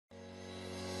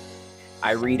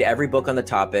I read every book on the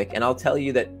topic, and I'll tell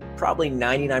you that probably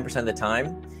 99% of the time,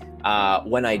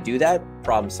 when I do that,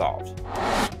 problem solved.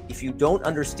 If you don't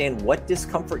understand what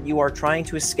discomfort you are trying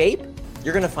to escape,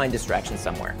 you're going to find distraction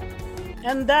somewhere.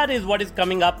 And that is what is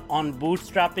coming up on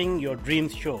Bootstrapping Your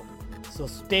Dreams show. So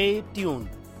stay tuned.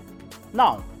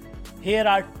 Now, here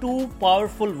are two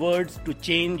powerful words to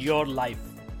change your life.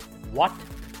 What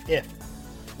if?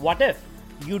 What if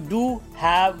you do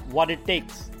have what it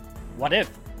takes? What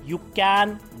if you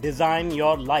can design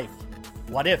your life?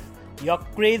 What if your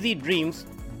crazy dreams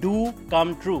do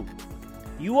come true?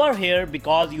 You are here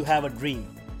because you have a dream.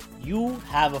 You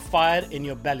have a fire in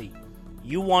your belly.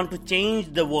 You want to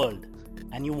change the world,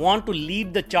 and you want to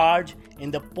lead the charge in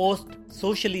the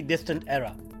post-socially distant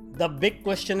era. The big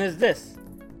question is this: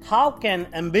 how can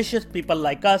ambitious people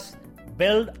like us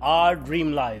build our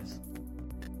dream lives?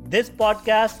 This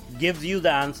podcast gives you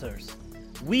the answers.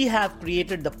 We have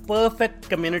created the perfect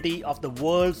community of the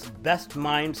world's best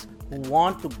minds who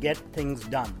want to get things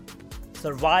done,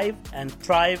 survive and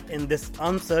thrive in this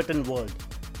uncertain world.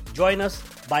 Join us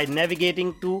by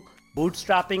navigating to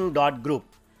bootstrapping.group.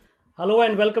 Hello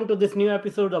and welcome to this new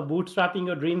episode of Bootstrapping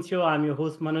Your Dreams Show. I'm your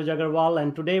host Manoj Agarwal,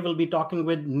 and today we'll be talking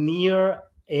with Nir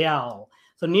Eyal.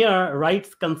 So Nir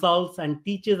writes, consults, and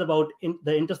teaches about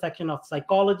the intersection of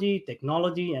psychology,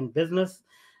 technology, and business.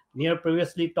 Nir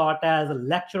previously taught as a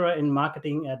lecturer in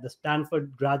marketing at the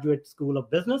Stanford Graduate School of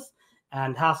Business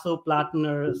and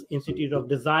Hasso-Plattner's Institute of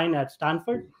Design at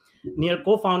Stanford. Nir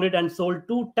co-founded and sold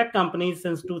two tech companies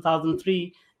since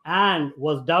 2003 and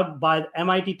was dubbed by the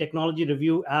MIT Technology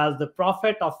Review as the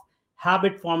prophet of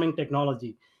habit-forming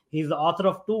technology. He's the author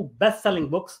of two best-selling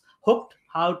books, Hooked,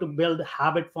 How to Build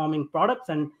Habit-Forming Products,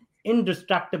 and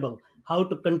Indistractable, How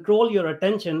to Control Your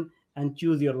Attention and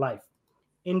Choose Your Life.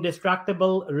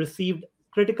 Indistractable received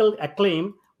critical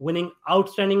acclaim, winning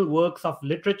Outstanding Works of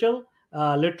Literature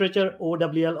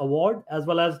OWL Award, as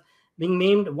well as being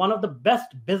named one of the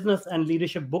best business and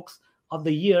leadership books of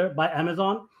the year by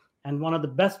Amazon and one of the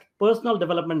best personal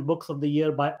development books of the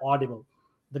year by Audible.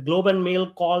 The Globe and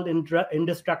Mail called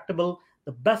Indistractable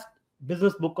the best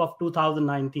business book of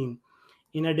 2019.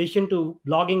 In addition to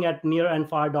blogging at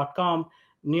nirandfire.com,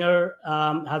 Nir's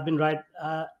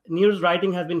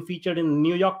writing has been featured in the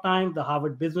New York Times, the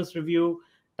Harvard Business Review,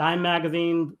 Time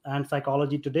Magazine, and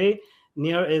Psychology Today.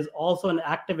 Nir is also an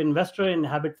active investor in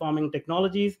habit-forming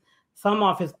technologies. Some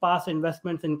of his past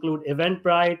investments include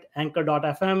Eventbrite,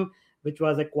 Anchor.fm, which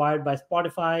was acquired by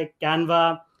Spotify,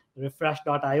 Canva,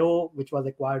 Refresh.io, which was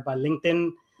acquired by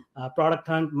LinkedIn, Product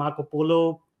Hunt, Marco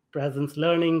Polo, Presence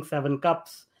Learning, 7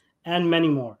 Cups, and many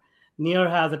more. Nir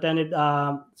has attended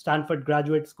Stanford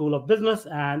Graduate School of Business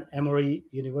and Emory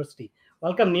University.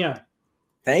 Welcome, Nir.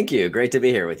 Thank you. Great to be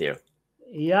here with you.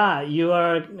 Yeah,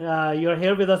 you're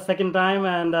here with us second time,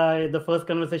 and the first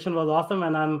conversation was awesome,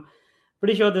 and I'm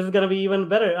pretty sure this is going to be even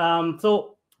better.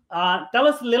 So tell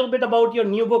us a little bit about your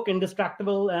new book,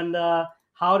 Indistractable, and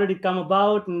how did it come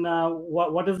about, and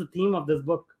what is the theme of this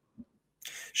book?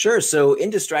 Sure. So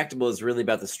Indistractable is really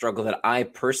about the struggle that I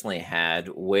personally had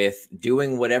with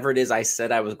doing whatever it is I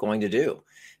said I was going to do.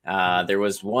 There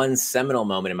was one seminal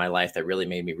moment in my life that really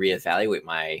made me reevaluate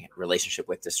my relationship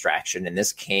with distraction. And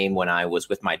this came when I was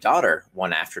with my daughter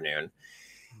one afternoon.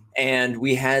 And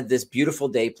we had this beautiful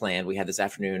day planned. We had this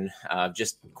afternoon of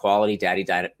just quality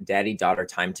daddy-daughter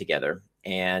time together.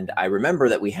 And I remember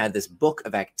that we had this book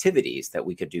of activities that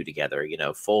we could do together,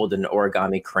 fold an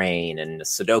origami crane and a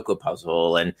Sudoku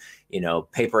puzzle and,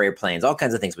 paper airplanes, all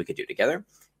kinds of things we could do together.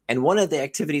 And one of the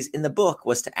activities in the book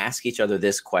was to ask each other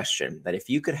this question, that if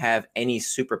you could have any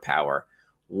superpower,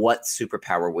 what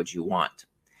superpower would you want?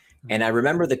 And I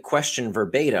remember the question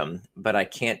verbatim, but I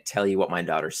can't tell you what my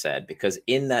daughter said, because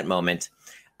in that moment,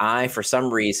 I, for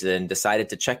some reason, decided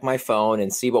to check my phone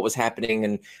and see what was happening.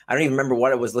 And I don't even remember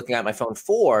what I was looking at my phone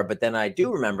for, but then I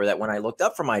do remember that when I looked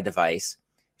up from my device,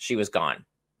 she was gone.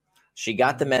 She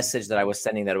got the message that I was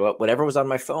sending, that whatever was on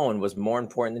my phone was more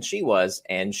important than she was,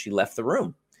 and she left the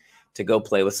room to go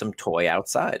play with some toy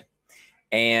outside.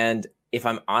 And if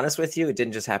I'm honest with you, it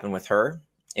didn't just happen with her.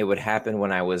 It would happen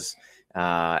when I was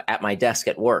at my desk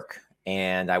at work.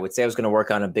 And I would say I was going to work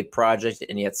on a big project,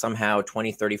 and yet somehow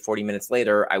 20, 30, 40 minutes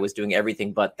later, I was doing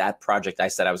everything but that project I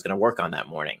said I was going to work on that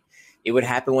morning. It would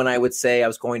happen when I would say I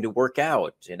was going to work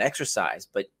out and exercise,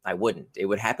 but I wouldn't. It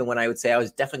would happen when I would say I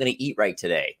was definitely going to eat right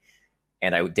today,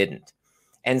 and I didn't.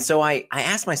 And so I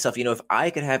asked myself, if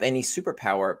I could have any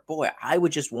superpower, boy, I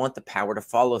would just want the power to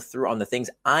follow through on the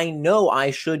things I know I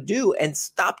should do and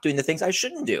stop doing the things I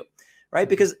shouldn't do, right?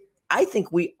 Because I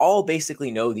think we all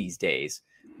basically know these days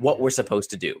what we're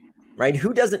supposed to do. right?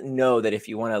 Who doesn't know that if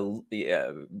you want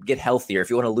to get healthier, if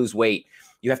you want to lose weight,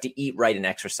 you have to eat right and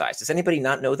exercise? Does anybody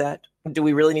not know that? Do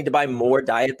we really need to buy more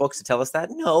diet books to tell us that?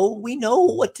 No, we know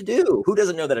what to do. Who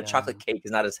doesn't know that a chocolate cake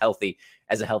is not as healthy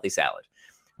as a healthy salad?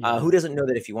 Who doesn't know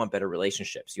that if you want better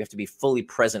relationships, you have to be fully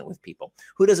present with people?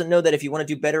 Who doesn't know that if you want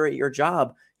to do better at your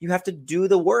job, you have to do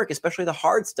the work, especially the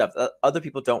hard stuff that other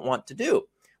people don't want to do?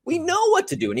 We know what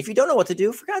to do. And if you don't know what to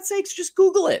do, for God's sakes, just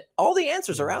Google it. All the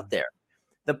answers are out there.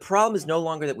 The problem is no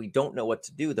longer that we don't know what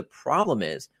to do. The problem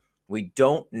is we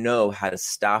don't know how to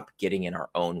stop getting in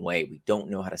our own way. We don't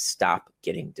know how to stop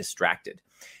getting distracted.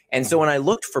 And so when I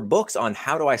looked for books on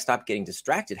how do I stop getting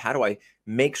distracted, how do I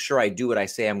make sure I do what I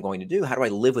say I'm going to do, how do I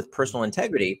live with personal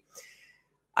integrity,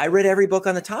 I read every book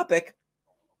on the topic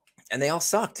and they all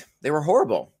sucked. They were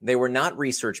horrible. They were not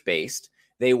research-based.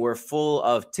 They were full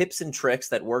of tips and tricks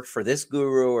that worked for this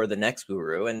guru or the next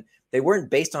guru. And they weren't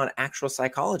based on actual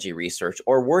psychology research.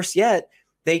 Or worse yet,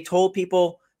 they told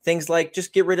people things like,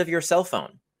 just get rid of your cell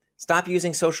phone. Stop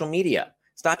using social media.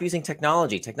 Stop using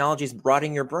technology. Technology is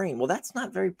rotting your brain. Well, that's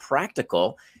not very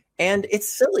practical. And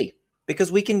it's silly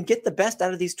because we can get the best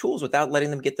out of these tools without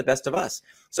letting them get the best of us.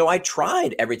 So I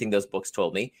tried everything those books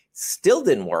told me, still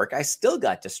didn't work. I still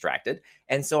got distracted.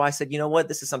 And so I said, you know what,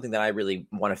 this is something that I really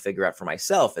want to figure out for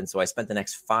myself. And so I spent the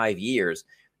next 5 years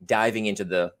diving into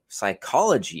the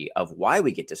psychology of why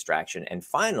we get distraction and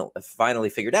finally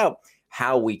figured out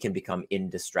how we can become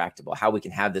indistractable, how we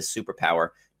can have this superpower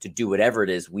to do whatever it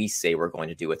is we say we're going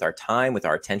to do with our time, with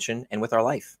our attention, and with our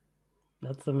life.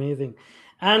 That's amazing.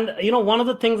 And, one of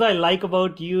the things I like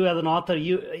about you as an author,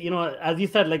 as you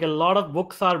said, like a lot of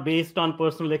books are based on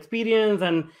personal experience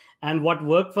and what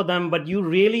worked for them, but you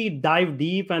really dive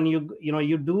deep and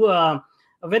you do a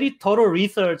very thorough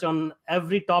research on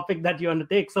every topic that you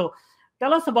undertake. So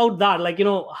tell us about that. Like,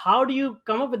 how do you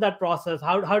come up with that process?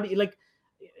 How do you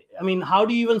how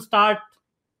do you even start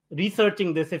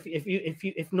researching this?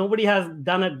 If nobody has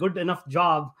done a good enough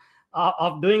job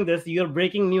of doing this, you're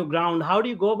breaking new ground. How do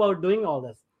you go about doing all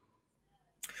this?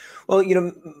 Well,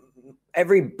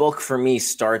 every book for me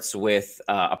starts with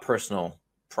a personal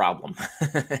problem.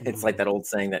 It's like that old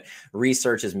saying that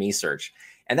research is me search.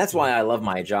 And that's why I love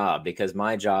my job, because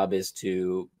my job is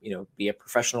to, be a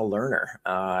professional learner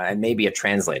and maybe a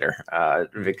translator,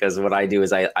 because what I do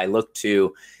is I look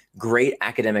to great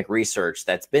academic research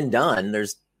that's been done.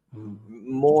 There's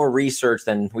more research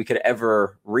than we could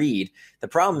ever read. The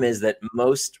problem is that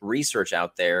most research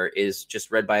out there is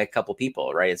just read by a couple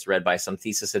people, right? It's read by some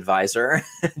thesis advisor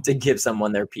to give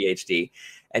someone their PhD.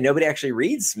 And nobody actually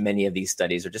reads many of these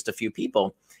studies, or just a few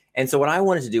people. And so what I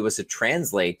wanted to do was to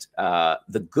translate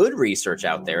the good research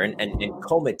out there and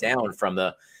comb it down from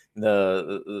the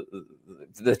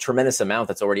tremendous amount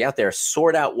that's already out there,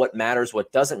 sort out what matters, what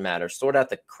doesn't matter, sort out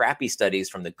the crappy studies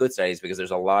from the good studies, because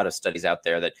there's a lot of studies out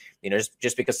there that,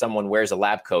 just because someone wears a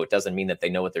lab coat doesn't mean that they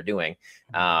know what they're doing.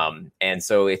 And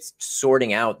so it's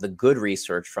sorting out the good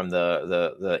research from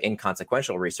the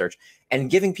inconsequential research and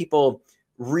giving people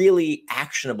really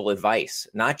actionable advice,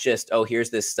 not just, oh, here's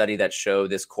this study that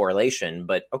showed this correlation,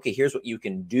 but okay, here's what you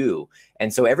can do.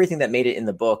 And so everything that made it in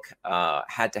the book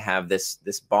had to have this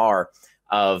bar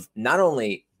of not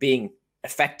only being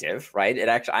effective, right?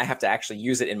 I have to actually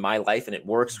use it in my life, and it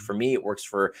works for me. It works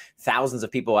for thousands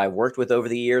of people I've worked with over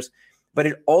the years, but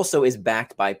it also is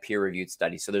backed by peer-reviewed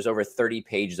studies. So there's over 30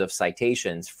 pages of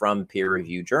citations from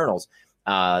peer-reviewed journals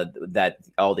that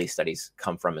all these studies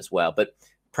come from as well. But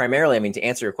primarily, to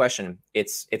answer your question,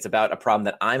 it's about a problem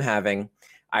that I'm having.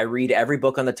 I read every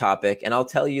book on the topic, and I'll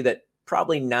tell you that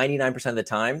probably 99% of the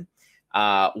time,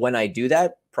 when I do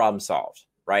that, problem solved,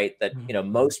 right? That,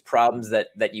 most problems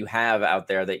that you have out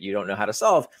there that you don't know how to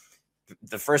solve,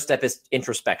 the first step is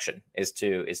introspection, is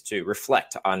to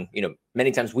reflect on,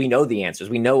 many times we know the answers,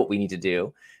 we know what we need to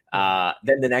do.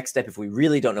 Then the next step, if we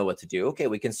really don't know what to do, okay,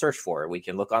 we can search for it. We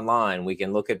can look online. We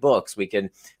can look at books. We can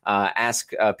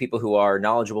ask people who are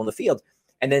knowledgeable in the field.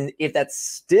 And then if that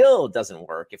still doesn't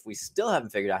work, if we still haven't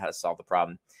figured out how to solve the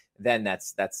problem, then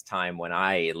that's time when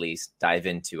I at least dive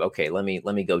into, okay, let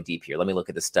me go deep here. Let me look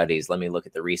at the studies. Let me look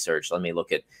at the research. Let me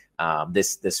look at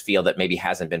this field that maybe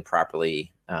hasn't been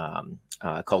properly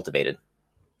cultivated.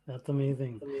 That's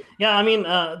amazing. Yeah,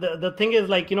 the thing is,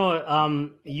 like, you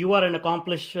are an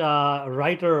accomplished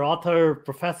writer, author,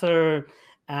 professor,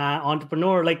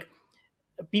 entrepreneur. Like,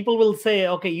 people will say,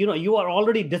 okay, you are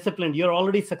already disciplined. You're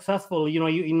already successful.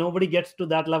 Nobody gets to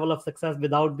that level of success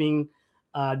without being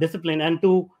disciplined. And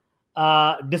to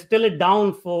distill it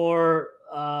down for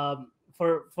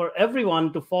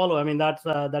everyone to follow,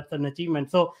 that's an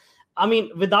achievement. So,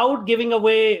 without giving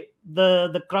away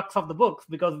the crux of the books,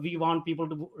 because we want people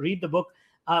to read the book,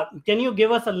 Can you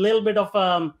give us a little bit of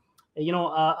a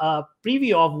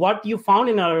preview of what you found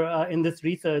in this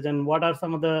research, and what are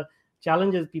some of the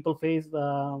challenges people face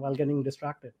while getting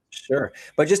distracted? Sure.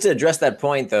 But just to address that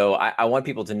point, though, I want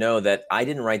people to know that I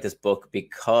didn't write this book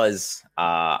because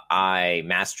I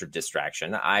mastered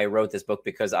distraction. I wrote this book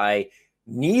because I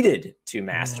needed to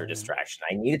master distraction.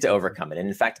 I needed to overcome it. And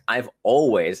in fact, I've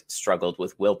always struggled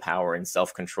with willpower and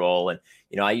self-control. And,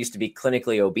 I used to be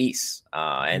clinically obese.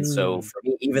 And so for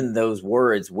me, even those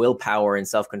words, willpower and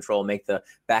self-control, make the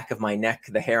back of my neck,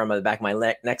 the hair on the back of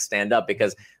my neck stand up,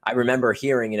 because I remember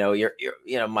hearing,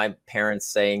 my parents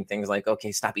saying things like,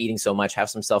 okay, stop eating so much,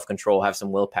 have some self-control, have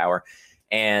some willpower.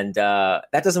 And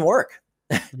that doesn't work.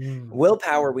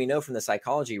 Willpower, we know from the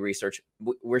psychology research,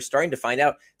 we're starting to find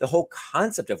out the whole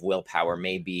concept of willpower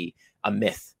may be a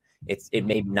myth. It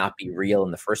may not be real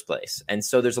in the first place. And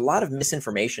so there's a lot of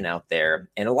misinformation out there,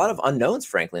 and a lot of unknowns,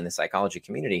 frankly, in the psychology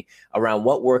community around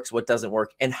what works, what doesn't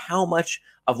work, and how much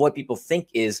of what people think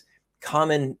is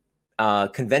common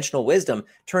conventional wisdom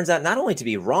turns out not only to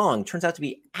be wrong, turns out to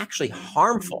be actually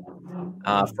harmful.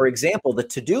 For example, the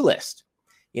to-do list.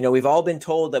 We've all been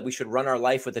told that we should run our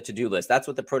life with a to-do list. That's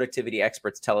what the productivity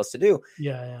experts tell us to do.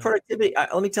 Yeah. Productivity,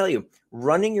 let me tell you,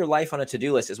 running your life on a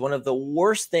to-do list is one of the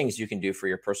worst things you can do for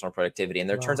your personal productivity. And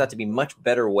there turns out to be much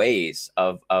better ways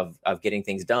of getting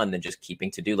things done than just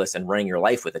keeping to-do lists and running your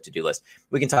life with a to-do list.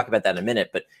 We can talk about that in a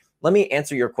minute, but let me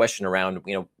answer your question around,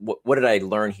 what did I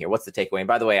learn here? What's the takeaway? And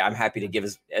by the way, I'm happy to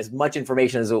give as much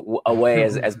information away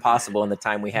as possible in the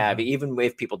time we have. Even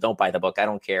if people don't buy the book, I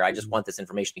don't care. I just want this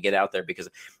information to get out there because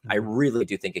I really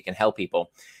do think it can help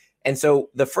people. And so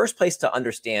the first place to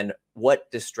understand what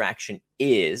distraction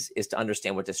is to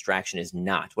understand what distraction is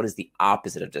not. What is the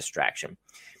opposite of distraction?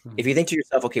 If you think to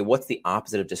yourself, okay, what's the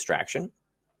opposite of distraction?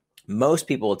 Most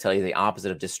people will tell you the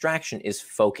opposite of distraction is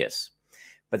focus,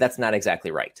 but that's not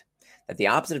exactly right. That the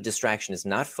opposite of distraction is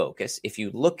not focus. If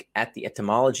you look at the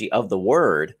etymology of the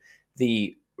word,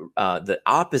 the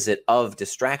opposite of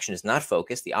distraction is not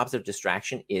focus. The opposite of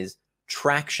distraction is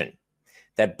traction.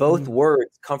 That both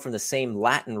words come from the same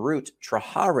Latin root,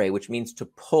 trahare, which means to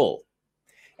pull.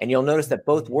 And you'll notice that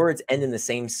both words end in the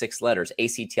same 6 letters,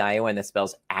 A-C-T-I-O-N, that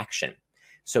spells action.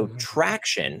 So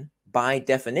traction, by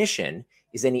definition,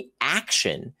 is any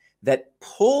action that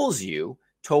pulls you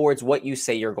towards what you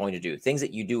say you're going to do, things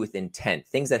that you do with intent,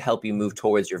 things that help you move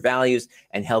towards your values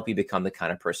and help you become the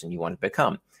kind of person you want to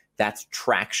become. That's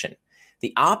traction.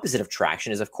 The opposite of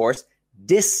traction is, of course,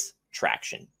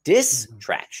 distraction.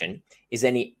 Distraction is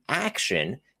any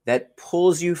action that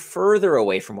pulls you further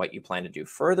away from what you plan to do,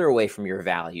 further away from your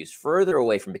values, further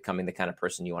away from becoming the kind of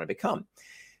person you want to become.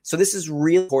 So this is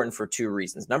really important for 2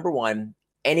 reasons. Number one,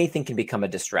 anything can become a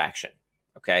distraction.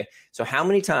 Okay. So how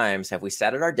many times have we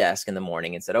sat at our desk in the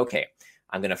morning and said, okay,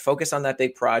 I'm going to focus on that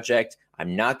big project.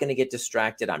 I'm not going to get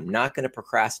distracted. I'm not going to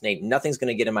procrastinate. Nothing's going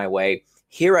to get in my way.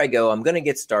 Here I go. I'm going to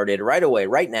get started right away,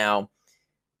 right now.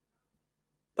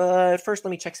 But first,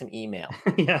 let me check some email.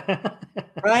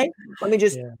 Right? Let me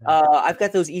just, I've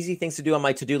got those easy things to do on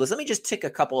my to-do list. Let me just tick a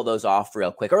couple of those off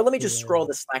real quick. Or let me just scroll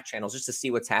the Slack channels just to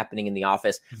see what's happening in the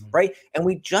office. Right? And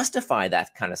we justify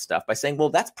that kind of stuff by saying, well,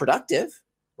 that's productive.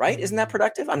 Right? Isn't that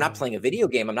productive? I'm not playing a video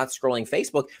game. I'm not scrolling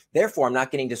Facebook. Therefore, I'm not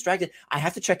getting distracted. I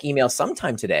have to check email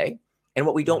sometime today. And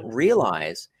what we don't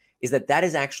realize is that that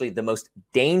is actually the most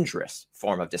dangerous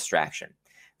form of distraction.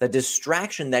 The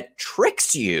distraction that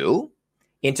tricks you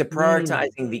into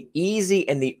prioritizing the easy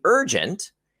and the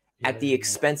urgent at the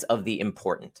expense of the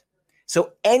important.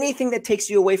 So anything that takes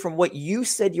you away from what you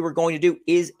said you were going to do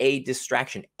is a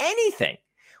distraction. Anything,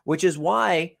 which is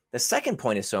why the second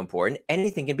point is so important.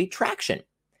 Anything can be traction.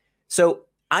 So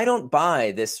I don't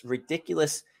buy this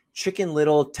ridiculous Chicken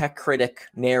Little tech critic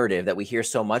narrative that we hear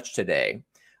so much today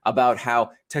about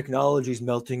how technology is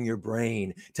melting your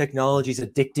brain, technology is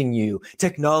addicting you,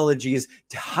 technology is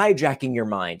hijacking your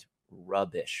mind.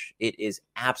 Rubbish. It is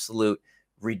absolute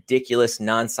ridiculous,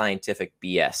 non-scientific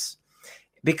BS.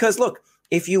 Because look,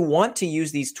 if you want to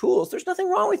use these tools, there's nothing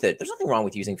wrong with it. There's nothing wrong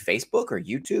with using Facebook or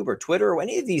YouTube or Twitter or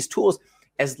any of these tools,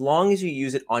 as long as you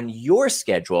use it on your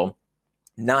schedule,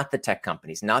 not the tech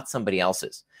companies, not somebody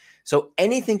else's. So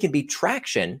anything can be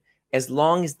traction as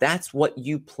long as that's what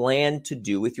you plan to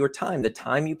do with your time. The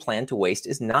time you plan to waste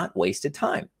is not wasted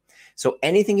time. So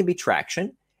anything can be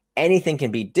traction. Anything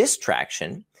can be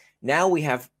distraction. Now we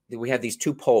have these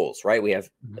 2 poles, right? We have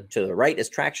to the right is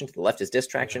traction, to the left is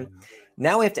distraction.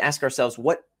 Now we have to ask ourselves,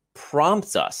 what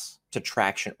prompts us to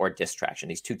traction or distraction,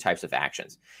 these 2 types of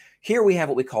actions. Here we have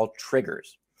what we call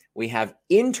triggers. We have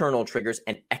internal triggers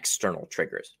and external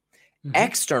triggers.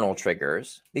 External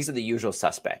triggers, these are the usual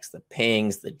suspects, the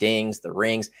pings, the dings, the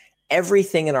rings.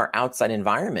 everything in our outside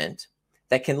environment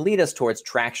that can lead us towards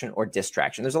traction or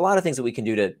distraction. There's a lot of things that we can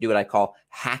do to do what I call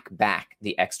hack back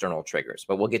the external triggers,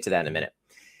 but we'll get to that in a minute.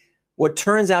 What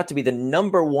turns out to be the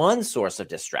number one source of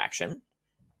distraction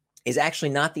is actually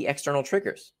not the external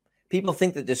triggers. People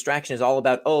think that distraction is all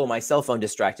about, oh, my cell phone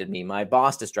distracted me, my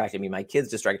boss distracted me, my kids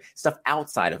distracted, stuff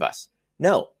outside of us.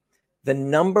 No, the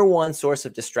number one source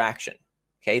of distraction,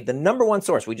 okay, the number one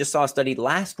source, we just saw a study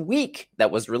last week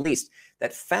that was released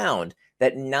that found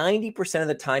that 90% of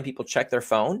the time people check their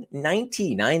phone,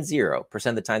 90%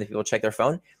 of the time that people check their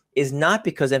phone is not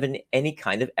because of any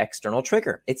kind of external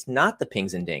trigger. It's not the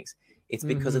pings and dings. It's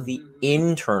because of the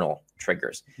internal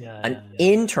triggers. An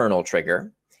internal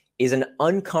trigger is an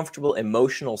uncomfortable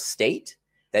emotional state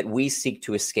that we seek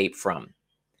to escape from.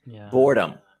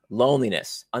 Boredom,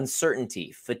 loneliness,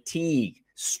 uncertainty, fatigue,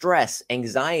 stress,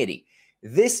 anxiety.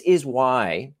 This is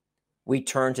why we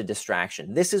turn to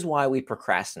distraction. This is why we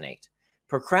procrastinate.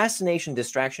 Procrastination,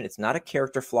 distraction, it's not a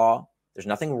character flaw. There's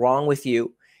nothing wrong with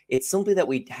you. It's simply that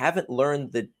we haven't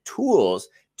learned the tools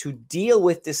to deal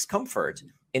with discomfort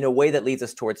in a way that leads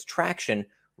us towards traction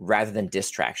rather than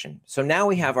distraction. So now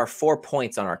we have our 4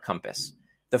 points on our compass.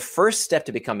 The first step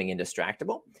to becoming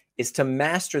indistractable is to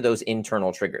master those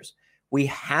internal triggers. We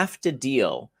have to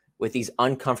deal with these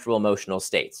uncomfortable emotional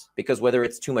states because whether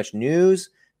it's too much news,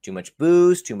 too much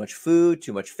booze, too much food,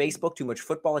 too much Facebook, too much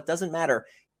football, it doesn't matter.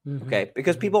 Okay,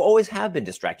 because people always have been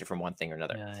distracted from one thing or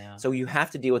another. So you have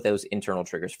to deal with those internal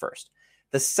triggers first.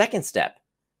 The second step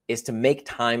is to make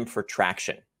time for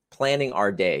traction, planning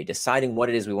our day, deciding what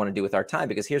it is we want to do with our time.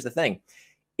 Because here's the thing,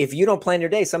 if you don't plan your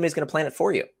day, somebody's going to plan it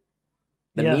for you.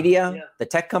 The media, the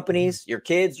tech companies, your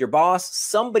kids, your boss,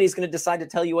 somebody's going to decide to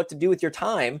tell you what to do with your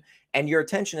time and your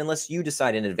attention unless you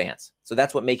decide in advance. So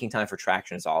that's what making time for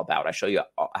traction is all about. I show you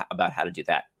about how to do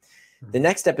that. The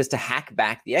next step is to hack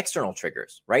back the external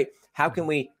triggers, right? How can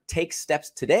we take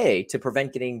steps today to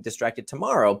prevent getting distracted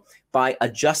tomorrow by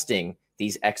adjusting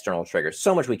these external triggers?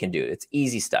 So much we can do. It's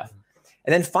easy stuff.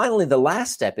 And then finally, the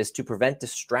last step is to prevent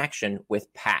distraction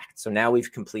with PACT. So now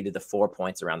we've completed the 4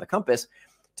 points around the compass.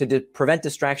 To prevent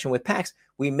distraction with PACT,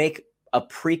 we make a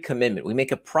pre-commitment. We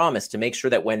make a promise to make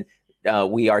sure that when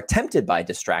we are tempted by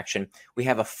distraction, we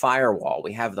have a firewall.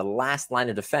 We have the last line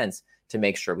of defense to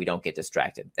make sure we don't get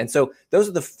distracted. And so those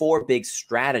are the 4 big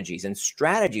strategies, and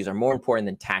strategies are more important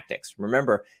than tactics.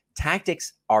 Remember,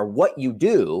 tactics are what you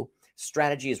do.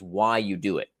 Strategy is why you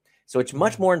do it. So it's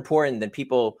much more important than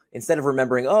people, instead of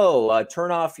remembering,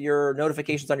 turn off your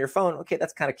notifications on your phone. Okay,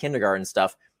 that's kind of kindergarten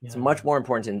stuff. It's much more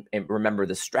important to remember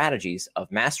the strategies of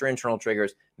master internal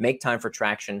triggers, make time for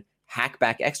traction, hack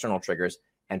back external triggers,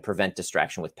 and prevent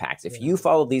distraction with PACT. If you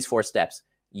follow these 4 steps,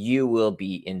 you will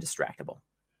be indistractable.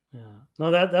 No,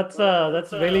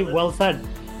 that's really well said.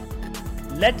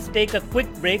 Let's take a quick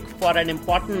break for an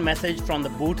important message from the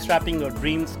Bootstrapping Your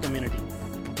Dreams community.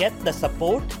 Get the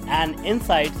support and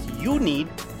insights you need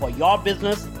for your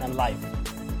business and life.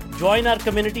 Join our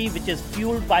community, which is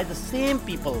fueled by the same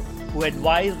people who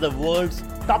advise the world's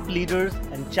top leaders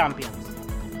and champions.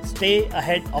 Stay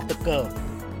ahead of the curve.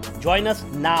 Join us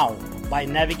now by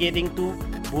navigating to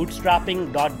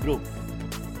bootstrapping.group.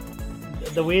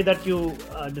 The way that you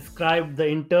described the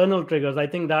internal triggers, I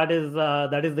think that is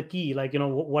the key. Like,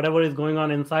 whatever is going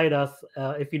on inside us,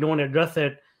 if you don't address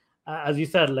it, as you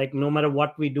said, like no matter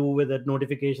what we do with the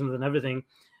notifications and everything,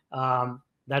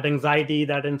 that anxiety,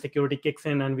 that insecurity kicks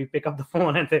in, and we pick up the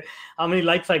phone and say, "How many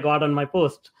likes I got on my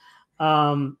post?"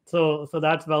 So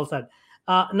that's well said.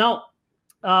 Now,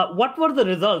 what were the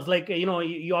results? Like,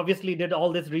 you obviously did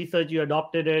all this research, you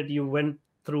adopted it, you went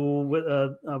through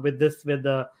with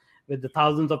the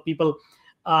thousands of people.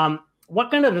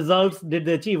 What kind of results did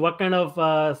they achieve? What kind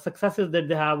of successes did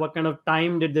they have? What kind of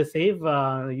time did they save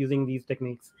using these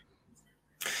techniques?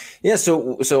 Yeah,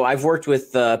 so I've worked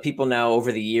with people now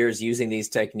over the years using these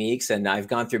techniques, and I've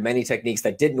gone through many techniques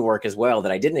that didn't work as well,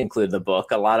 that I didn't include in the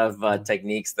book. A lot of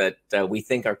techniques that we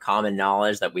think are common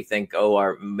knowledge, that we think,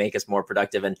 make us more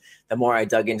productive. And the more I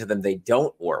dug into them, they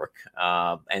don't work.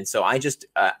 And so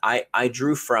I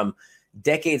drew from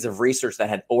decades of research that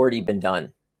had already been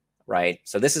done. Right.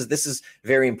 So this is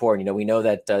very important. We know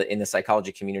that in the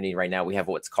psychology community right now, we have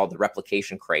what's called the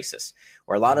replication crisis,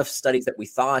 where a lot of studies that we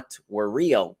thought were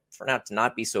real turn out to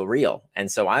not be so real.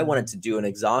 And so I wanted to do an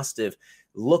exhaustive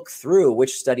look through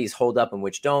which studies hold up and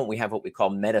which don't. We have what we call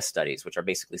meta studies, which are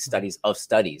basically studies of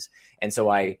studies. And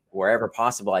so wherever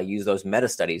possible, I use those meta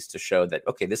studies to show that,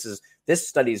 okay, this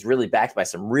study is really backed by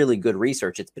some really good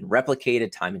research. It's been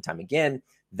replicated time and time again.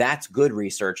 That's good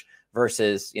research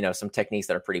versus, some techniques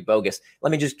that are pretty bogus.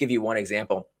 Let me just give you one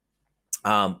example.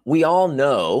 We all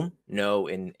know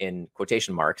in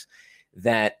quotation marks,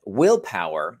 that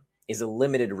willpower is a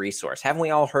limited resource. Haven't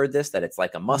we all heard this? That it's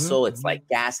like a muscle, it's like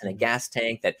gas in a gas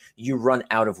tank, that you run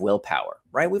out of willpower,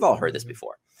 right? We've all heard this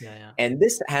before. Yeah. And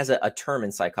this has a term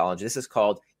in psychology. This is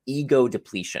called ego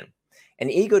depletion.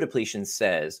 And ego depletion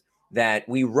says that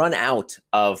we run out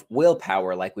of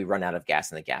willpower like we run out of gas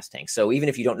in the gas tank. So even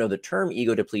if you don't know the term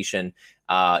ego depletion,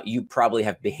 you probably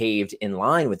have behaved in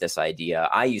line with this idea.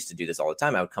 I used to do this all the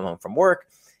time. I would come home from work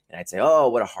and I'd say, "Oh,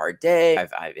 what a hard day!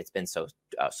 It's been so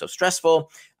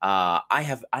stressful. I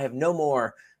have no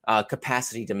more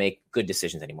capacity to make good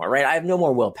decisions anymore. Right? I have no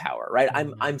more willpower. Right?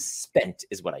 I'm spent,"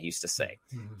 is what I used to say.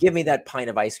 Give me that pint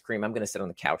of ice cream. I'm going to sit on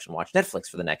the couch and watch Netflix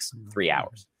for the next 3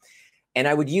 hours. And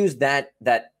I would use that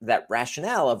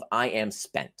rationale of I am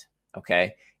spent.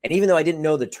 Okay. And even though I didn't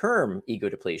know the term ego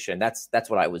depletion, that's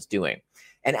what I was doing.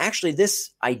 And actually, this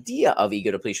idea of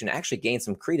ego depletion actually gained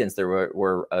some credence. There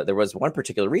was one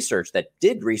particular research that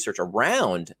did research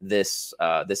around this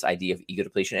idea of ego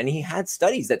depletion, and he had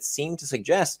studies that seemed to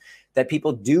suggest that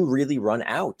people do really run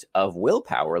out of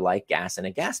willpower like gas in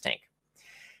a gas tank.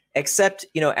 Except,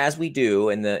 as we do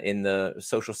in the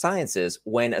social sciences,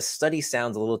 when a study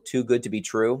sounds a little too good to be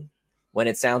true, when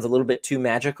it sounds a little bit too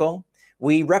magical,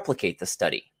 we replicate the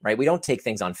study, right? We don't take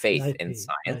things on faith in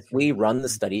science. We run the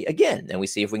study again, and we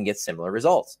see if we can get similar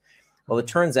results. Well, it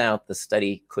turns out the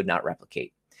study could not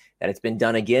replicate, that it's been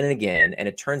done again and again. And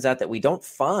it turns out that we don't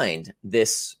find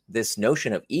this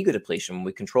notion of ego depletion when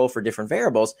we control for different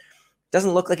variables. It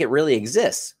doesn't look like it really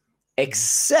exists,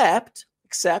 except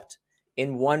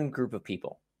in one group of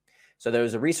people. So there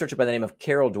was a researcher by the name of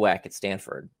Carol Dweck at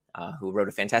Stanford who wrote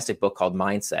a fantastic book called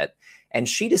Mindset. And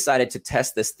she decided to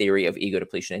test this theory of ego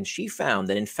depletion. And she found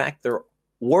that, in fact, there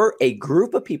were a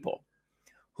group of people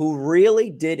who really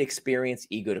did experience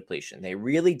ego depletion. They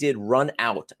really did run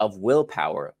out of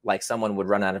willpower like someone would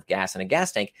run out of gas in a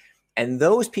gas tank. And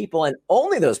those people, and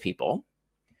only those people,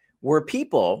 were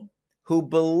people who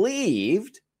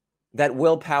believed that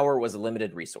willpower was a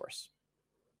limited resource.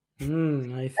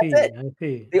 I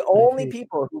see. The only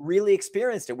people who really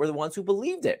experienced it were the ones who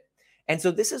believed it. And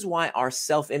so this is why our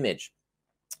self-image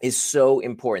is so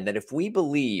important, that if we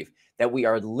believe that we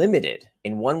are limited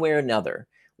in one way or another,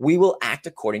 we will act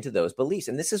according to those beliefs.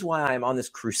 And this is why I'm on this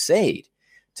crusade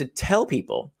to tell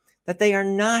people that they are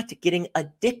not getting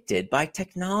addicted by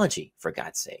technology, for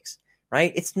God's sakes,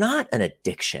 right? It's not an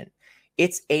addiction.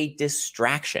 It's a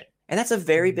distraction. And that's a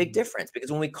very big difference,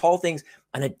 because when we call things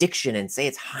an addiction and say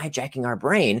it's hijacking our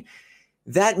brain,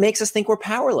 that makes us think we're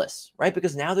powerless, right?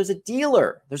 Because now there's a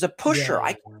dealer, there's a pusher.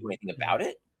 I can't do anything about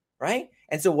it, right?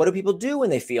 And so what do people do when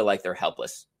they feel like they're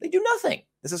helpless? They do nothing.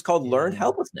 This is called learned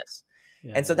helplessness.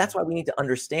 And so that's why we need to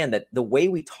understand that the way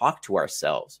we talk to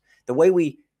ourselves, the way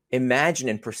we imagine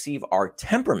and perceive our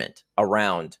temperament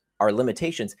around our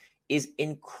limitations is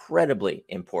incredibly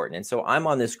important. And so I'm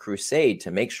on this crusade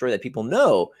to make sure that people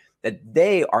know that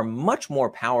they are much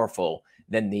more powerful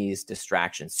than these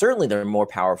distractions. Certainly, they're more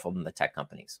powerful than the tech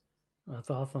companies. That's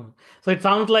awesome. So it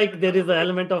sounds like there is an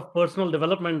element of personal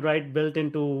development, right, built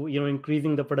into,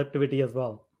 increasing the productivity as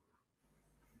well.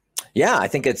 Yeah, I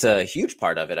think it's a huge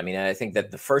part of it. I mean, I think that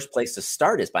the first place to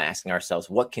start is by asking ourselves,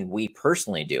 what can we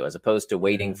personally do, as opposed to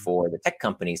waiting for the tech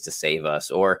companies to save us,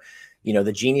 or,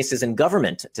 the geniuses in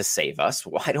government to save us.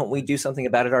 Why don't we do something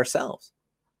about it ourselves?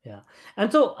 Yeah.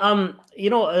 And so,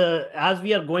 as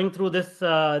we are going through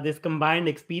this combined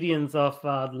experience of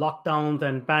lockdowns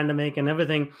and pandemic and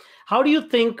everything, how do you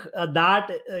think that,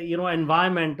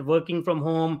 environment, working from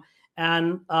home,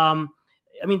 and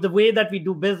the way that we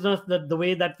do business, the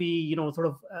way that we,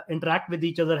 interact with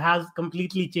each other has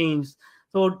completely changed.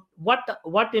 So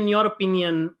what in your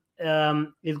opinion,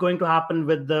 is going to happen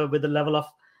with the level of,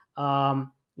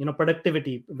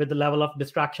 productivity, with the level of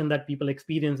distraction that people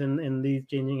experience in these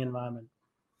changing environment?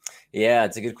 Yeah,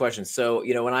 it's a good question. So,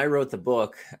 when I wrote the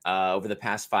book over the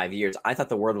past 5 years, I thought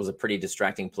the world was a pretty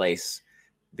distracting place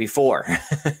before.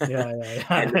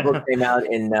 And the book came out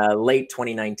in late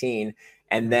 2019.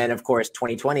 And then, of course,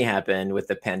 2020 happened with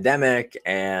the pandemic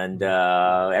and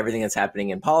everything that's happening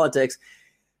in politics.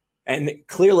 And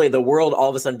clearly, the world all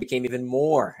of a sudden became even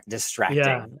more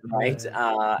distracting, right?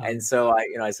 And so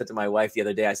I said to my wife the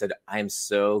other day, I said, I am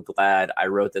so glad I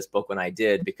wrote this book when I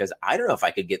did, because I don't know if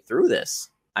I could get through this.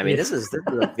 I mean, this is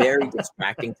a very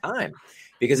distracting time,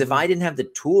 because if I didn't have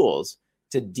the tools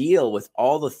to deal with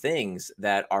all the things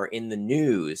that are in the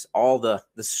news, all the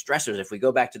stressors, if we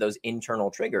go back to those internal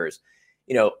triggers,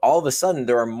 all of a sudden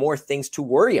there are more things to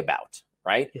worry about,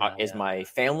 right? Is my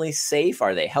family safe?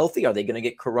 Are they healthy? Are they going to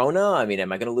get corona? I mean,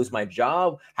 am I going to lose my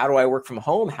job? How do I work from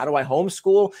home? How do I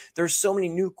homeschool? There's so many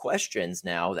new questions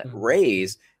now that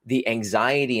raise the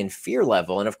anxiety and fear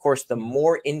level. And of course, the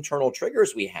more internal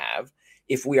triggers we have,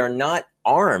 if we are not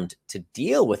armed to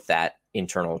deal with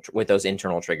those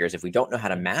internal triggers, if we don't know how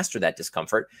to master that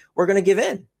discomfort, we're going to give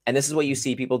in. And this is what you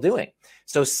see people doing.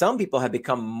 So some people have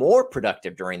become more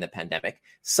productive during the pandemic.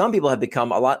 Some people have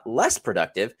become a lot less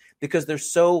productive because they're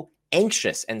so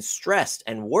anxious and stressed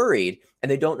and worried,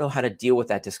 and they don't know how to deal with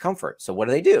that discomfort. So what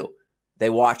do? They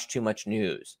watch too much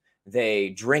news. They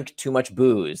drink too much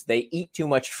booze. They eat too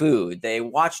much food. They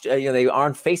watch, they are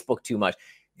on Facebook too much.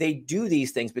 They do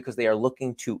these things because they are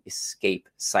looking to escape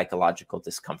psychological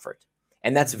discomfort.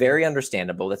 And that's very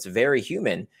understandable. That's very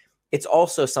human. It's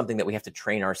also something that we have to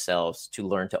train ourselves to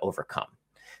learn to overcome.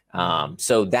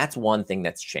 So that's one thing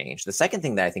that's changed. The second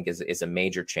thing that I think is a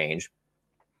major change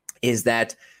is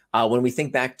that when we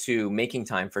think back to making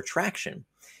time for traction,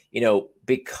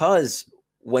 because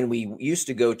when we used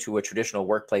to go to a traditional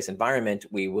workplace environment,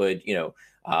 we would,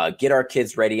 get our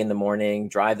kids ready in the morning,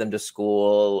 drive them to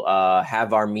school,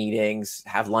 have our meetings,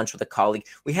 have lunch with a colleague.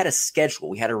 We had a schedule.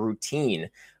 We had a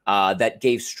routine that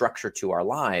gave structure to our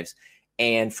lives.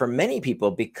 And for many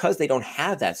people, because they don't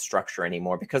have that structure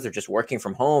anymore, because they're just working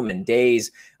from home and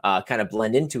days kind of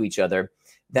blend into each other,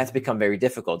 that's become very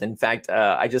difficult. In fact,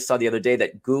 I just saw the other day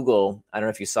that Google, I don't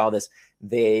know if you saw this,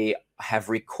 they have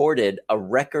recorded a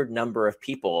record number of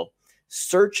people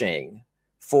searching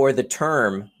for the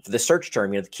search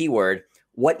term, the keyword,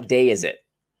 what day is it?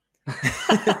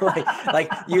 like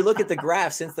you look at the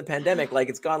graph since the pandemic, like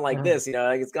it's gone like this,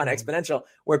 like it's gone exponential,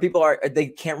 where people they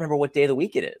can't remember what day of the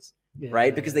week it is,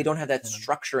 right? Because they don't have that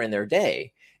structure in their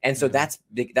day. And so that's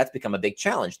become a big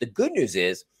challenge. The good news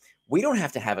is we don't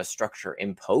have to have a structure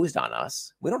imposed on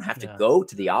us. We don't have to go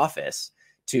to the office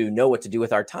to know what to do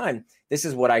with our time. This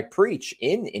is what I preach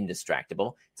in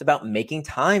Indistractable. It's about making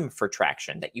time for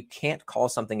traction, that you can't call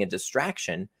something a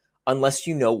distraction unless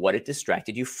you know what it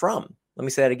distracted you from. Let me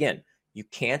say that again. You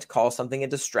can't call something a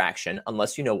distraction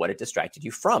unless you know what it distracted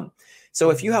you from.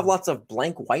 So if you have lots of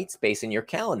blank white space in your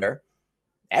calendar,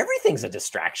 everything's a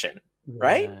distraction,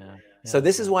 right? So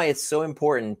this is why it's so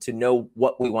important to know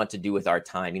what we want to do with our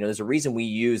time. There's a reason we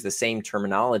use the same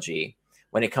terminology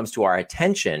when it comes to our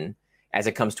attention as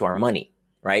it comes to our money,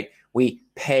 right? We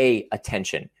pay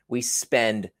attention. We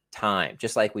spend time,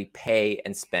 just like we pay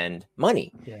and spend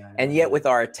money. And yet with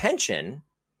our attention,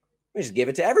 we just give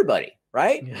it to everybody,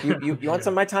 right? You want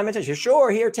some of my time and attention?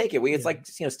 Sure, here, take it. It's like,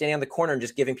 standing on the corner and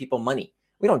just giving people money.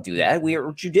 We don't do that. We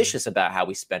are judicious about how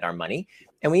we spend our money,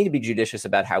 and we need to be judicious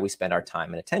about how we spend our time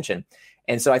and attention.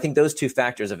 And so I think those two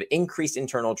factors of increased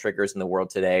internal triggers in the world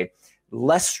today,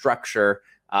 less structure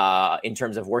in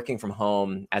terms of working from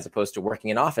home as opposed to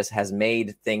working in office, has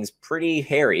made things pretty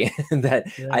hairy that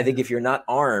I think if you're not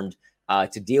armed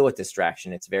to deal with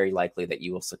distraction, it's very likely that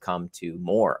you will succumb to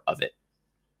more of it.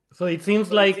 So it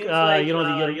seems like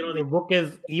the book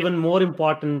is even more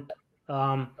important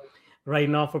right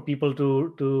now for people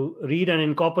to read and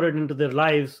incorporate into their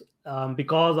lives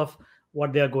because of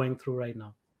what they are going through right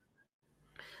now.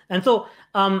 And so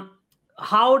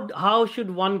how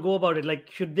should one go about it? Like,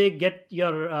 should they get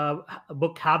your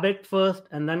book Habit first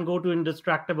and then go to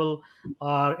Indistractable,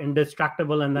 or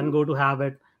Indistractable and then go to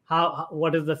Habit?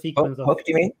 What is the sequence of Hooked,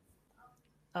 you mean?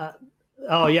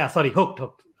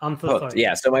 Hooked. I'm so sorry.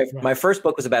 Yeah. So my first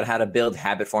book was about how to build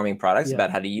habit forming products, about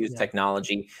how to use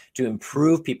technology to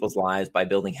improve people's lives by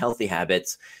building healthy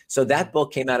habits. So that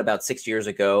book came out about 6 years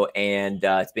ago, and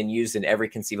it's been used in every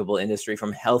conceivable industry,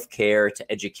 from healthcare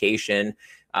to education,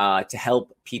 to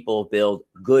help people build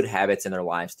good habits in their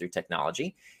lives through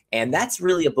technology. And that's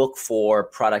really a book for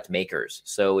product makers.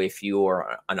 So if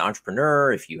you're an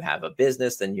entrepreneur, if you have a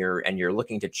business, then you're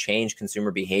looking to change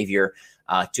consumer behavior,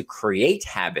 to create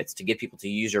habits, to get people to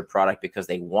use your product because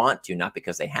they want to, not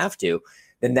because they have to,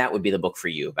 then that would be the book for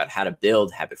you, about how to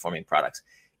build habit forming products.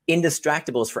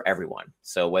 Indistractable is for everyone.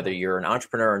 So whether you're an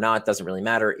entrepreneur or not, doesn't really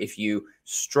matter. If you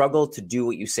struggle to do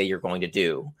what you say you're going to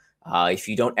do, if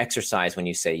you don't exercise when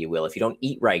you say you will, if you don't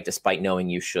eat right despite knowing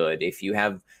you should, if you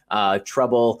have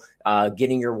trouble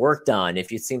getting your work done,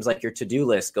 if it seems like your to-do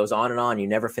list goes on and on, you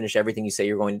never finish everything you say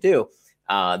you're going to do,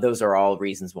 those are all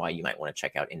reasons why you might want to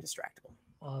check out Indistractable.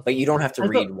 Awesome. But you don't have to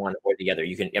read one or the other.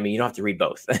 You don't have to read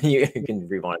both. You can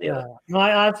read one or the other. No,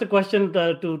 I asked a question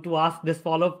to ask this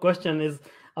follow-up question is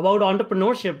about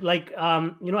entrepreneurship. Like,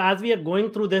 as we are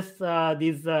going through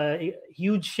these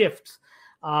huge shifts,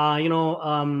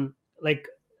 like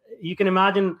you can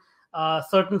imagine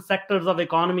certain sectors of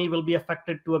economy will be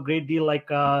affected to a great deal, like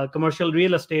commercial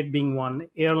real estate being one,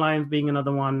 airlines being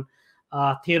another one,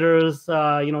 theaters,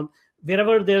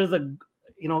 wherever there's a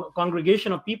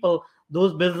congregation of people,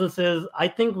 those businesses, I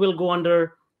think, will go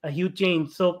under a huge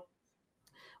change. So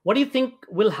what do you think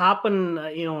will happen?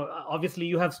 Obviously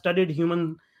you have studied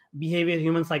human behavior,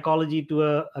 human psychology to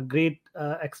a great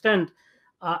extent.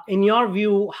 In your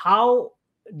view, how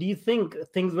do you think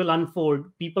things will unfold?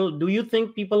 Do you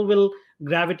think people will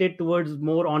gravitate towards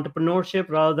more entrepreneurship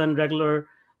rather than regular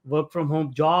work from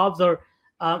home jobs? Or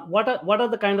what are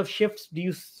the kind of shifts do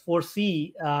you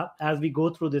foresee as we go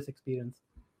through this experience?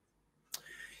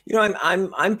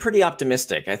 I'm pretty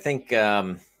optimistic. I think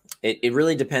it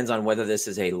really depends on whether this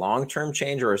is a long-term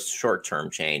change or a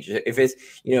short-term change. If it's,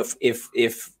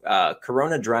 if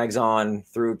Corona drags on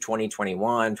through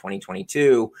 2021,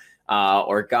 2022,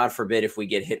 or God forbid, if we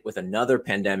get hit with another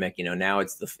pandemic, now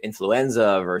it's the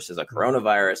influenza versus a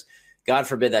coronavirus, God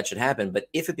forbid that should happen. But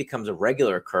if it becomes a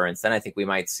regular occurrence, then I think we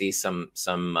might see some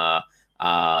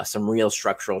real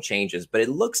structural changes. But it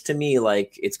looks to me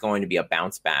like it's going to be a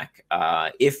bounce back.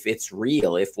 If it's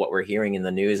real, if what we're hearing in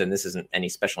the news, and this isn't any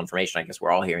special information, I guess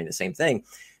we're all hearing the same thing.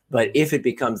 But if it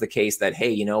becomes the case that, hey,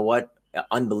 you know what,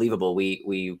 unbelievable,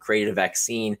 we created a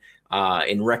vaccine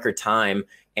in record time,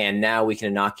 and now we can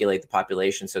inoculate the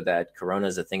population so that Corona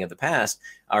is a thing of the past,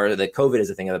 or that COVID is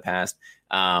a thing of the past,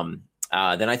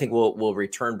 then I think we'll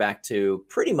return back to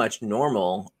pretty much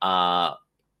normal.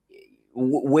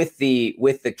 With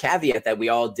the caveat that we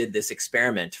all did this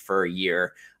experiment for a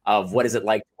year of what is it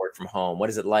like to work from home? What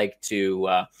is it like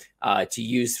to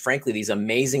use, frankly, these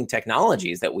amazing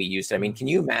technologies that we used? I mean, can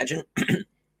you imagine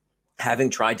having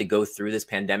tried to go through this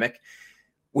pandemic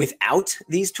without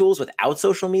these tools, without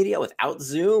social media, without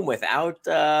Zoom, without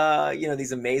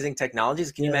these amazing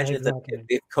technologies? Can you imagine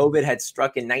if COVID had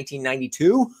struck in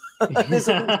 1992? This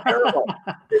would be terrible.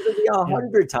 This would be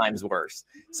 100 times worse.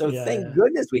 So thank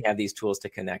goodness we have these tools to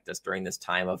connect us during this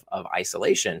time of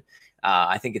isolation.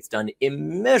 I think it's done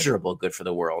immeasurable good for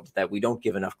the world that we don't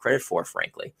give enough credit for,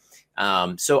 frankly.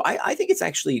 So I think it's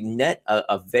actually net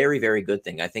a very, very good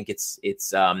thing. I think it's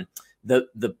the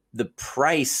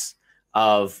price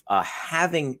of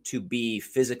having to be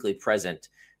physically present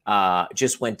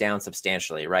just went down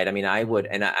substantially, right? I mean,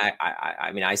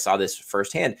 I saw this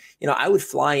firsthand. I would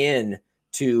fly in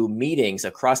to meetings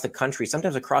across the country,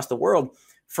 sometimes across the world,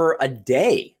 for a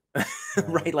day,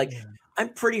 right? I'm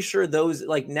pretty sure those,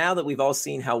 now that we've all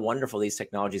seen how wonderful these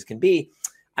technologies can be,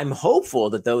 I'm hopeful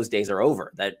that those days are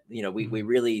over, that, we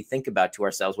really think about to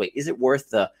ourselves, wait, is it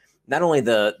worth not only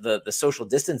the social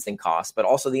distancing costs, but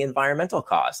also the environmental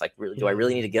costs? Do I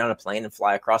really need to get on a plane and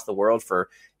fly across the world for,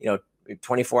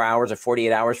 24 hours or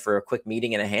 48 hours for a quick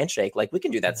meeting and a handshake? We can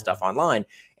do that stuff online.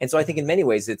 And so I think in many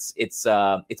ways it's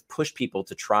pushed people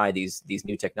to try these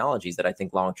new technologies that I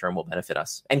think long-term will benefit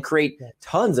us and create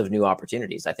tons of new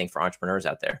opportunities, I think, for entrepreneurs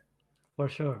out there. For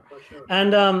sure.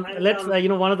 And let's,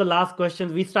 one of the last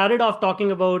questions, we started off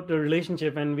talking about the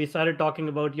relationship and we started talking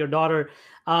about your daughter.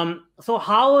 So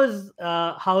how is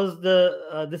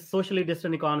this socially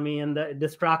distant economy and the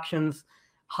distractions,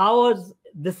 how is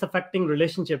this affecting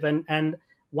relationship? And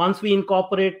once we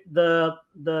incorporate the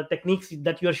techniques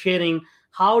that you're sharing,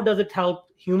 how does it help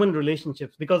human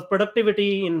relationships? Because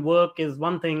productivity in work is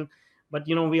one thing, but,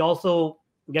 we also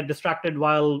get distracted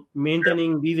while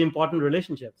maintaining these important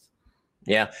relationships.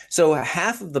 Yeah. So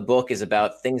half of the book is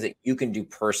about things that you can do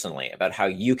personally, about how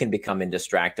you can become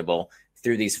indistractable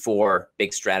through these 4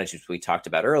 big strategies we talked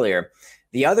about earlier.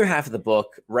 The other half of the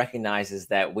book recognizes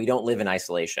that we don't live in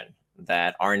isolation,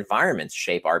 that our environments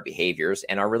shape our behaviors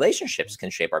and our relationships can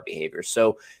shape our behaviors.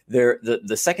 So the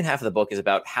second half of the book is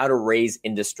about how to raise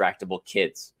indistractable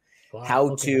kids,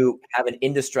 to have an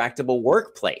indistractable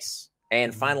workplace,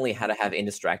 and finally, how to have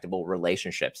indistractable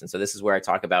relationships. And so this is where I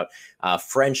talk about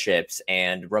friendships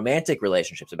and romantic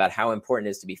relationships, about how important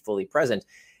it is to be fully present.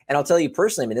 And I'll tell you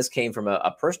personally, this came from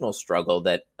a personal struggle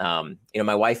that,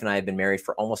 my wife and I have been married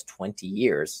for almost 20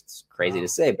 years. It's crazy to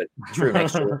say, but true.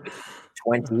 Next year,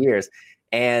 20 years.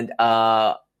 And,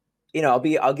 I'll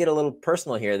get a little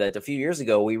personal here, that a few years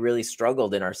ago, we really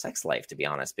struggled in our sex life, to be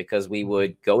honest, because we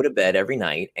would go to bed every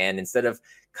night, and instead of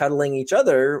cuddling each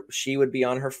other, she would be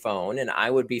on her phone and I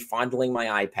would be fondling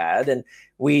my iPad, and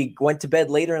we went to bed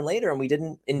later and later, and we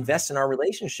didn't invest in our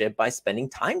relationship by spending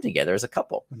time together as a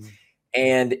couple.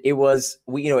 And it was,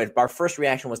 our first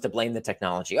reaction was to blame the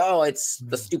technology. Oh, it's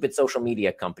the stupid social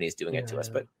media companies doing it to us.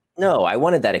 But no, I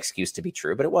wanted that excuse to be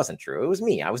true, but it wasn't true. It was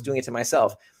me. I was doing it to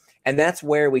myself. And that's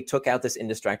where we took out this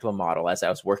Indistractable model as I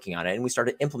was working on it. And we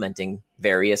started implementing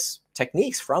various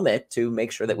techniques from it to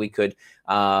make sure that we could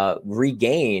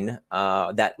regain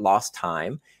that lost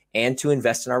time and to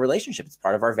invest in our relationship. It's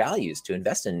part of our values to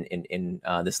invest in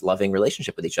this loving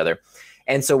relationship with each other.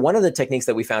 And so one of the techniques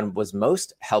that we found was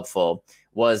most helpful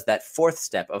was that fourth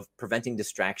step of preventing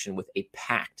distraction with a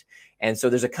pact. And so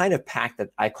there's a kind of pact that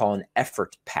I call an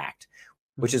effort pact,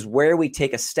 which is where we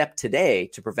take a step today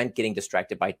to prevent getting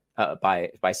distracted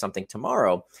by something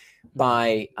tomorrow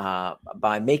by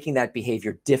making that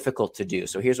behavior difficult to do.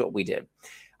 So here's what we did.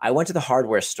 I went to the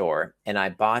hardware store and I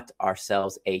bought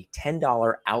ourselves a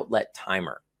 $10 outlet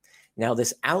timer. Now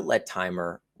this outlet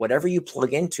timer, whatever you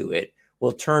plug into it,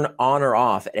 will turn on or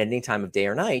off at any time of day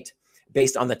or night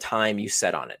based on the time you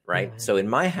set on it, right? Mm-hmm. So in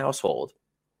my household,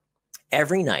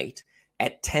 every night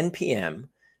at 10 p.m.,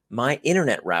 my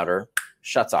internet router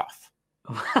shuts off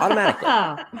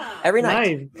automatically every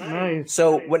night. Nice.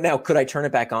 So what now? Could I turn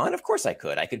it back on? Of course I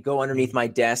could. I could go underneath my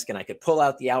desk and I could pull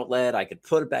out the outlet. I could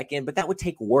put it back in, but that would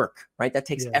take work, right? That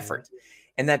takes effort.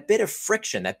 And that bit of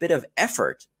friction, that bit of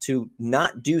effort to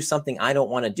not do something I don't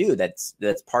want to do, that's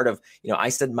part of, I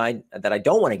said that I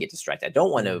don't want to get distracted. I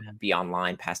don't want to be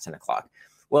online past 10 o'clock.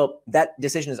 Well, that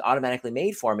decision is automatically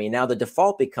made for me. Now the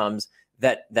default becomes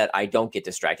that I don't get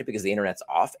distracted because the internet's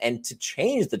off. And to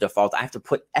change the default, I have to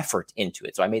put effort into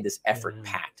it. So I made this effort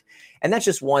pact. And that's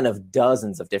just one of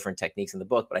dozens of different techniques in the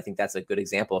book. But I think that's a good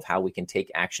example of how we can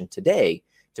take action today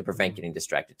to prevent getting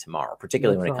distracted tomorrow,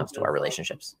 particularly when it comes to our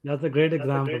relationships. That's a great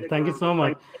example. Thank you so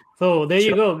much. So there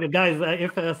you go, guys.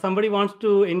 If somebody wants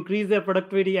to increase their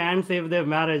productivity and save their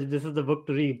marriage, this is the book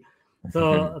to read.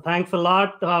 So thanks a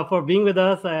lot for being with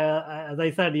us. As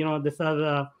I said,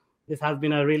 this has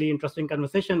been a really interesting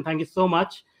conversation. Thank you so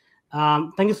much.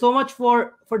 Thank you so much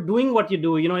for doing what you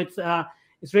do.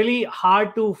 It's really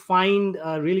hard to find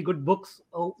really good books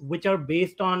which are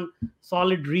based on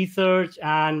solid research,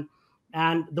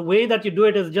 and the way that you do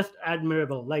it is just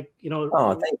admirable. Thank you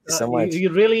so much. You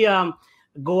really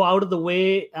go out of the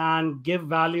way and give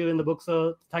value in the book.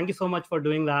 So thank you so much for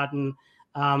doing that. And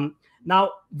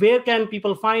now, where can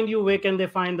people find you? Where can they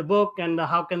find the book? And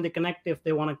how can they connect if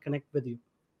they want to connect with you?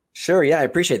 Sure. Yeah, I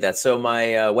appreciate that. So my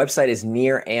website is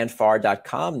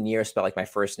nirandfar.com. Nir is spelled like my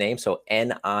first name. So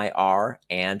NIR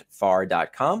and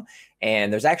far.com.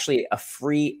 And there's actually a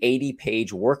free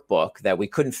 80-page workbook that we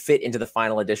couldn't fit into the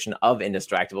final edition of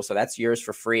Indistractable. So that's yours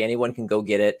for free. Anyone can go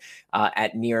get it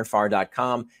at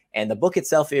nirandfar.com. And the book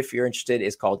itself, if you're interested,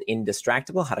 is called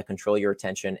Indistractable: How to Control Your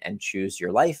Attention and Choose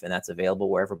Your Life. And that's available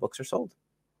wherever books are sold.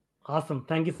 Awesome.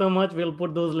 Thank you so much. We'll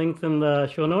put those links in the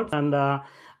show notes, and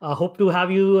hope to have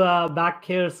you back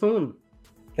here soon.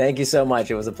 Thank you so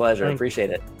much. It was a pleasure. I appreciate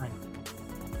it. Thanks.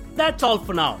 That's all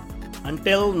for now.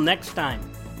 Until next time.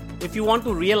 If you want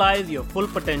to realize your full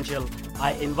potential,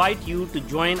 I invite you to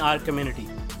join our community.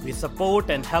 We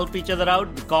support and help each other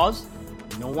out because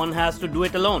no one has to do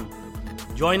it alone.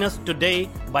 Join us today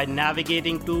by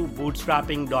navigating to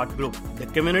bootstrapping.group. The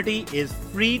community is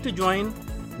free to join,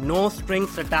 no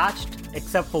strings attached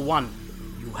except for one.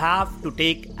 You have to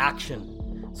take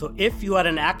action. So if you are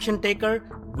an action taker,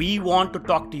 we want to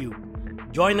talk to you.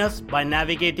 Join us by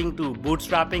navigating to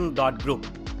bootstrapping.group.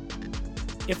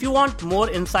 If you want more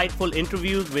insightful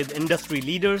interviews with industry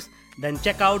leaders, then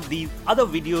check out these other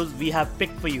videos we have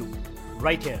picked for you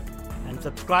right here, and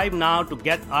subscribe now to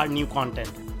get our new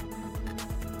content.